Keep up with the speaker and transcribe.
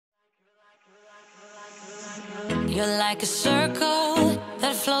You're like a circle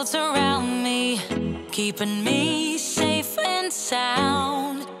that floats around me, keeping me safe and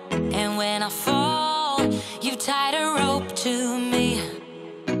sound. And when I fall, you tied a rope to me.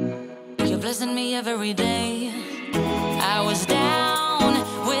 You're blessing me every day. I was down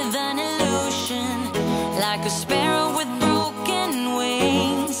with an illusion, like a sparrow with broken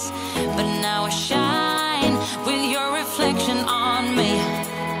wings. But now I shine with your reflection on me.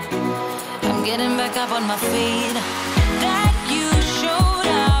 I'm getting back up on my feet. That you showed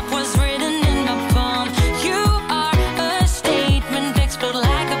up was written in my palm. You are a statement, explode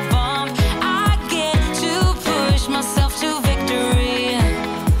like a bomb. I get to push myself to victory.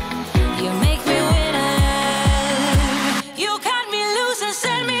 You make me winner. You cut me loose and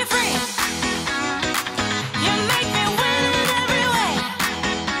set me free. You make me win in every way.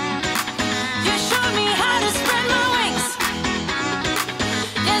 You showed me how to spread my wings.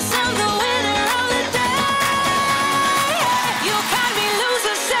 Yes, I'm the winner of the day. You cut me loose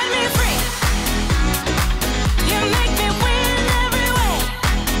and set me free. You make me win in every way.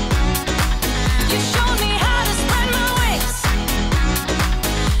 You showed me how to spread my wings.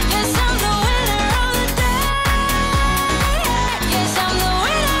 Yes, I'm the winner of the day. Yes, I'm the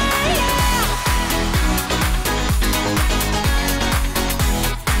winner, yeah.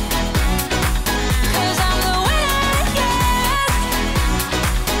 'Cause I'm the winner, yes.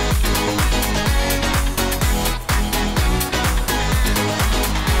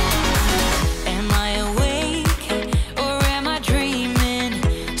 Am I awake or am I dreaming?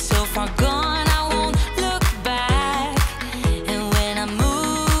 So far gone, I won't look back. And when I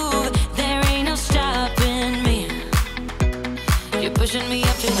move, there ain't no stopping me. You're pushing me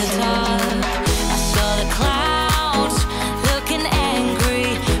up to the top. I saw the clouds looking angry,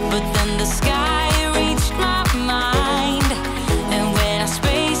 but then the sky reached my mind. And when I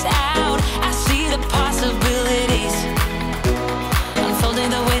space out, I see the possibilities unfolding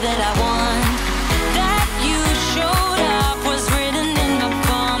the way that I want. That you showed up was written in my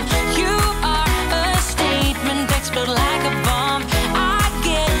palm. You are a statement, explode like a bomb. I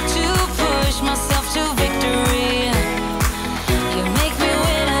get to push myself to victory. You make me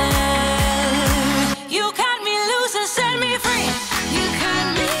winner. You cut me loose and set me free. You cut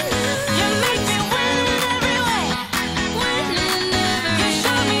me loose. You make me win in every way. Win in every way. You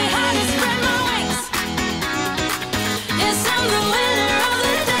showed me how to spread my wings. Yes, I'm the winner of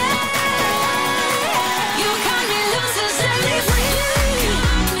the day. You cut me loose and set me free.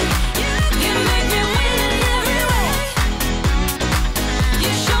 You make me win in every way.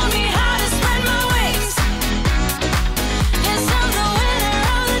 You showed me how to spread my wings. Yes, I'm the winner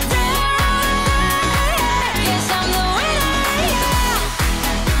of the day. Yes, I'm the winner, yeah.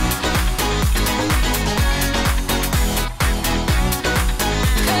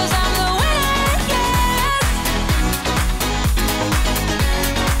 'Cause I'm the winner, yes.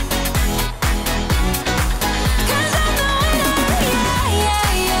 'Cause I'm the winner, yeah, yeah,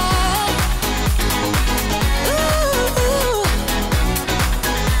 yeah. Ooh, ooh.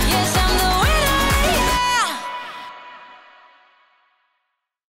 Yes, I'm the winner, yeah.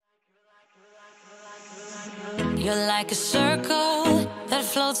 You're like a circle that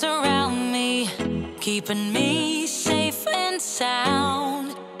floats around me, keeping me safe and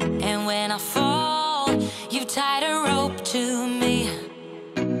sound. And when I fall, you tied a rope to me.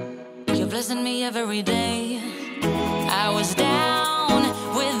 You're blessing me every day. I was down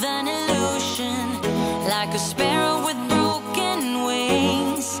with an illusion, like a sparrow with broken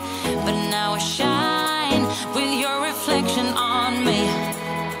wings. But now I shine with your reflection on me.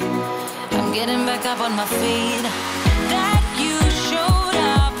 I'm getting back up on my feet.